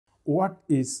What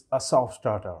is a soft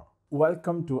starter?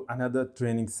 Welcome to another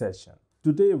training session.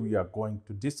 Today we are going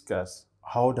to discuss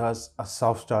how does a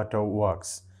soft starter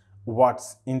works,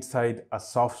 what's inside a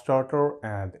soft starter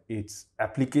and its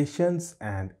applications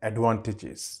and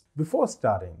advantages. Before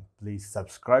starting, please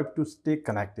subscribe to stay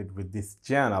connected with this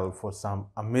channel for some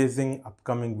amazing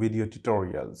upcoming video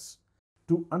tutorials.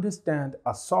 To understand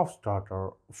a soft starter,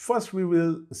 first we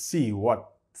will see what's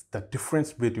the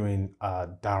difference between a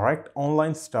direct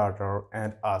online starter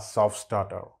and a soft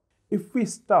starter. If we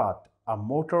start a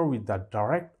motor with a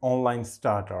direct online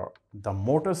starter, the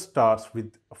motor starts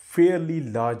with a fairly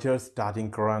larger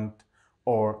starting current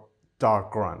or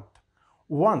torque current.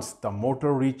 Once the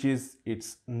motor reaches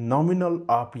its nominal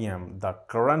RPM, the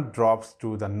current drops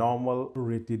to the normal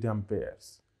rated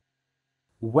amperes.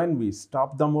 When we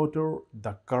stop the motor,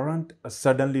 the current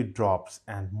suddenly drops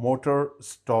and motor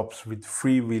stops with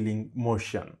freewheeling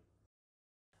motion.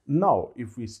 Now,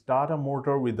 if we start a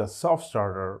motor with a soft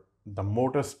starter, the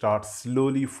motor starts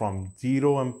slowly from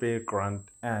 0 ampere current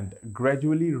and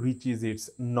gradually reaches its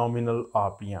nominal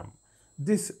RPM.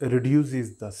 This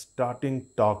reduces the starting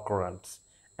torque currents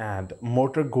and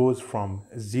motor goes from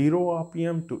 0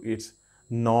 RPM to its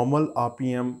normal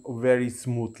RPM very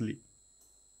smoothly.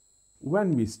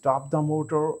 When we stop the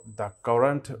motor, the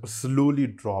current slowly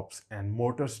drops and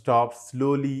motor stops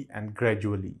slowly and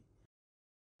gradually.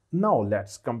 Now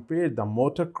let's compare the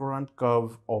motor current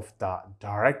curve of the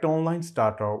direct online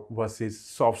starter versus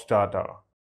soft starter.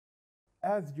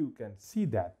 As you can see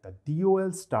that the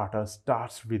DOL starter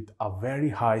starts with a very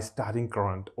high starting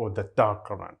current or the torque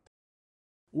current.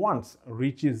 Once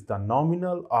reaches the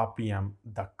nominal RPM,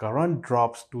 the current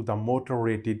drops to the motor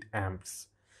rated amps.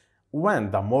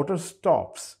 When the motor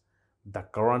stops, the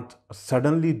current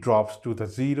suddenly drops to the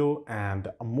zero and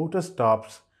a motor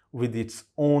stops with its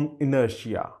own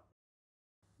inertia.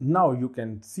 Now you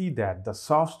can see that the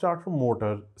soft starter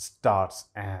motor starts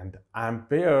and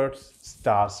amperes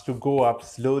starts to go up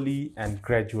slowly and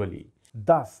gradually.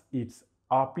 Thus, its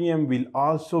RPM will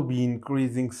also be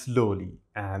increasing slowly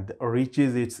and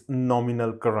reaches its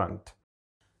nominal current.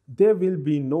 There will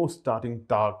be no starting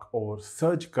torque or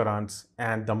surge currents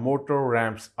and the motor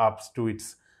ramps up to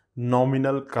its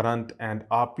nominal current and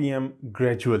RPM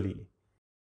gradually.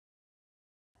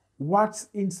 What's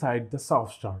inside the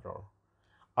soft starter?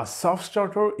 A soft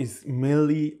starter is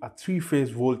mainly a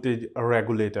three-phase voltage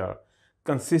regulator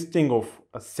consisting of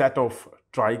a set of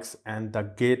trikes and the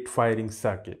gate firing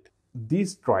circuit.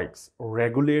 These trikes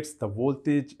regulates the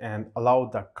voltage and allow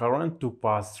the current to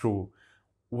pass through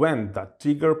when the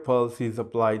trigger pulse is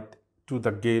applied to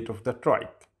the gate of the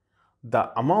trike.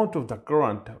 The amount of the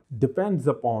current depends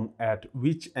upon at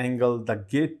which angle the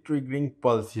gate triggering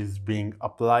pulse is being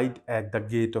applied at the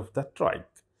gate of the trike.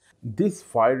 This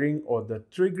firing or the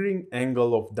triggering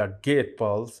angle of the gate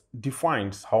pulse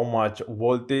defines how much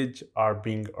voltage are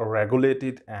being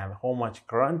regulated and how much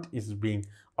current is being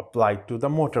applied to the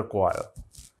motor coil.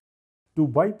 To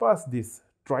bypass this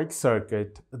trike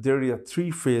circuit, there is a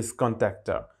three-phase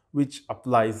contactor which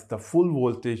applies the full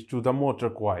voltage to the motor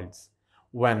coils.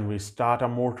 When we start a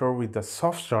motor with a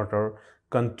soft starter,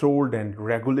 controlled and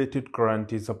regulated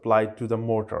current is applied to the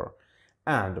motor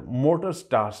and motor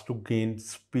starts to gain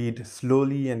speed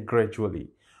slowly and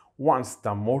gradually. Once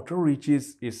the motor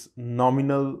reaches its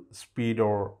nominal speed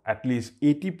or at least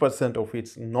 80% of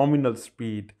its nominal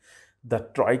speed, the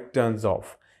trike turns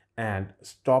off and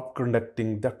stop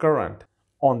conducting the current.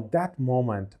 On that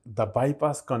moment, the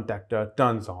bypass contactor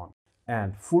turns on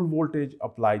and full voltage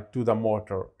applied to the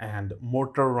motor and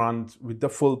motor runs with the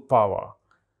full power.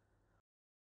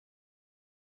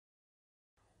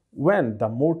 When the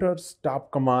motor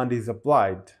stop command is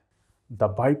applied, the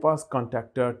bypass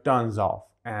contactor turns off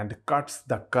and cuts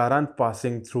the current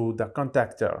passing through the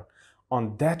contactor.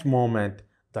 On that moment,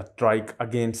 the trike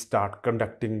again start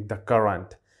conducting the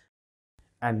current.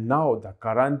 And now the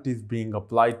current is being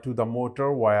applied to the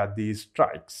motor via these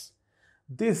trikes.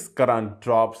 This current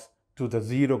drops to the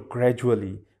zero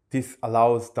gradually. This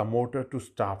allows the motor to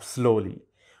stop slowly.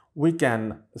 We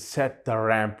can set the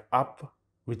ramp up,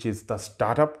 which is the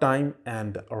startup time,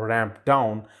 and ramp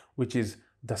down, which is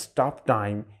the stop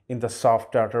time in the soft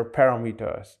starter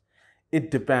parameters.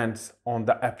 It depends on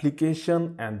the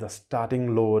application and the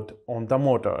starting load on the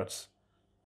motors.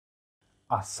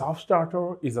 A soft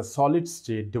starter is a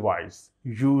solid-state device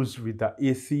used with the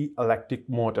AC electric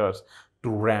motors to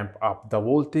ramp up the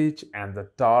voltage and the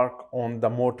torque on the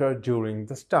motor during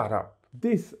the startup.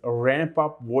 This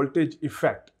ramp-up voltage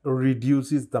effect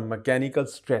reduces the mechanical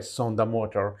stress on the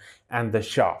motor and the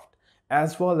shaft,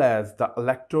 as well as the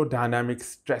electrodynamic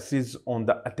stresses on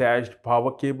the attached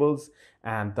power cables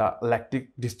and the electric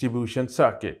distribution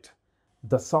circuit.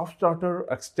 The soft starter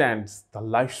extends the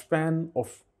lifespan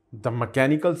of the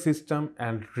mechanical system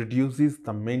and reduces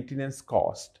the maintenance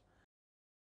cost.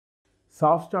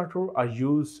 Soft starter are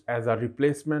used as a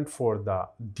replacement for the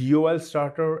DOL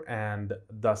starter and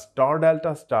the star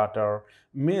delta starter,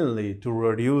 mainly to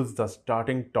reduce the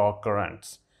starting torque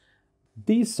currents.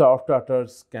 These soft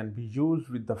starters can be used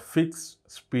with the fixed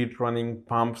speed running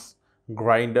pumps,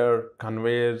 grinder,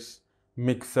 conveyors,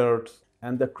 mixers,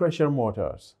 and the crusher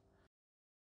motors.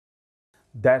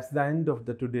 That's the end of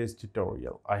the today's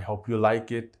tutorial. I hope you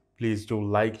like it. Please do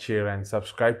like, share, and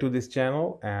subscribe to this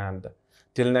channel. And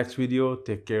till next video,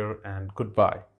 take care and goodbye.